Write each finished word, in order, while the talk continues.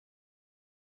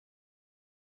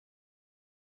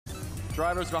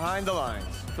drivers behind the lines.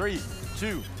 3,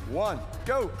 2, 1,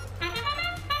 go.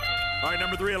 All right,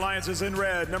 number 3 Alliance is in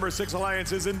red. Number 6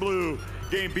 Alliance is in blue.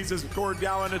 Game pieces scored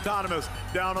down and autonomous.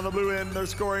 Down on the blue end, they're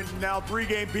scoring now 3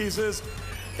 game pieces.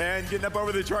 And getting up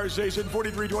over the charge station,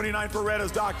 43-29 for red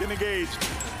is docked and engaged.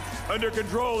 Under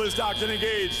control is docked and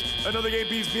engaged. Another game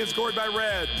piece being scored by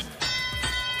red.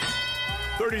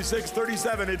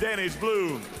 36-37, advantage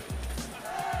blue.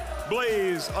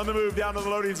 Blaze on the move down to the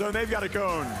loading zone. They've got a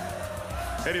cone.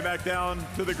 Heading back down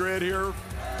to the grid here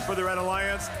for the Red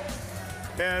Alliance.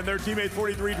 And their teammate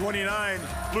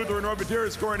 43-29. Luther and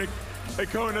Robotics scoring a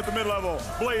cone at the mid-level.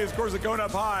 Blaze scores a cone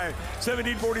up high.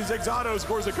 1746 Otto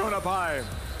scores a cone up high.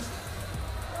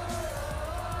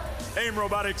 AIM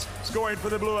Robotics scoring for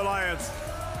the Blue Alliance.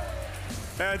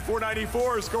 And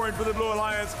 494 scoring for the Blue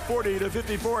Alliance.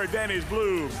 40-54 advantage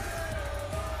blue.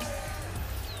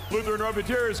 Luther and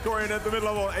Robotics scoring at the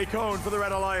mid-level a cone for the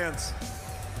Red Alliance.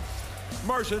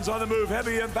 Martians on the move,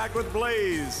 heavy impact with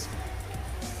Blaze.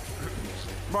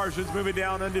 Martians moving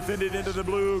down undefended into the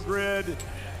blue grid,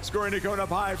 scoring a cone up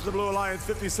high for the Blue Alliance,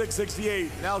 56-68,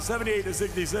 now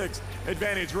 78-66,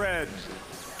 advantage red.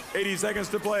 80 seconds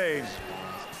to play.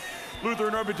 Luther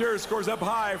and Robotics scores up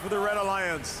high for the Red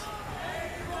Alliance.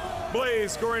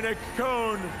 Blaze scoring a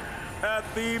cone at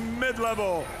the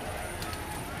mid-level.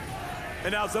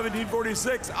 And now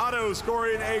 1746, Otto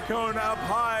scoring a cone up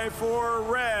high for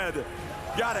red.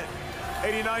 Got it,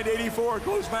 89-84,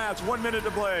 close match, 1 minute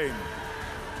to play.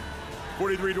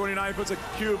 43-29 puts a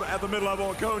cube at the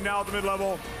mid-level, a cone now at the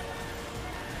mid-level.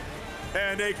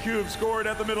 And a cube scored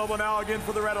at the mid-level now again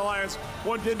for the Red Alliance.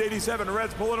 110-87,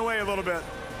 Red's pulling away a little bit.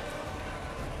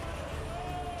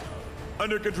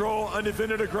 Under control,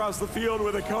 undefended across the field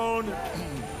with a cone.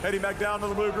 Heading back down to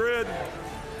the blue grid.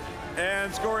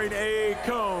 And scoring a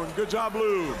cone, good job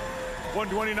blue.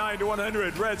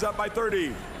 129-100, Red's up by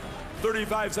 30.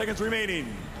 35 seconds remaining.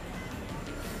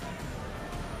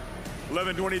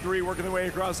 11:23 working their way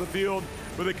across the field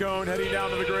with a cone heading down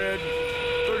to the grid.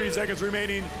 30 seconds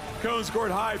remaining. Cone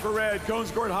scored high for red, cone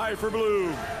scored high for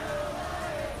blue.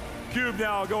 Cube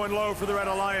now going low for the Red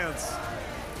Alliance.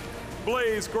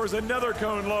 Blaze scores another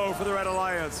cone low for the Red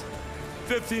Alliance.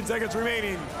 15 seconds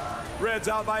remaining. Red's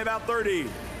out by about 30.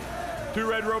 2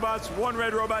 red robots, 1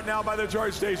 red robot now by the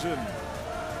charge station.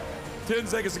 10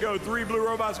 seconds to go, 3 blue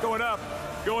robots going up,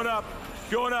 going up,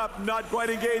 going up, not quite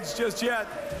engaged just yet.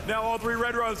 Now all 3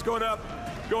 red robots going up,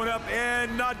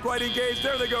 and not quite engaged.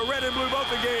 There they go, red and blue both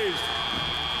engaged.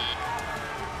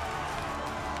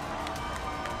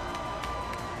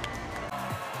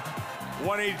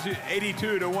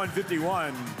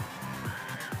 $182-151.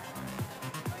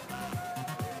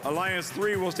 Alliance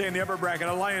 3 will stay in the upper bracket.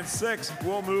 Alliance 6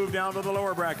 will move down to the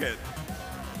lower bracket.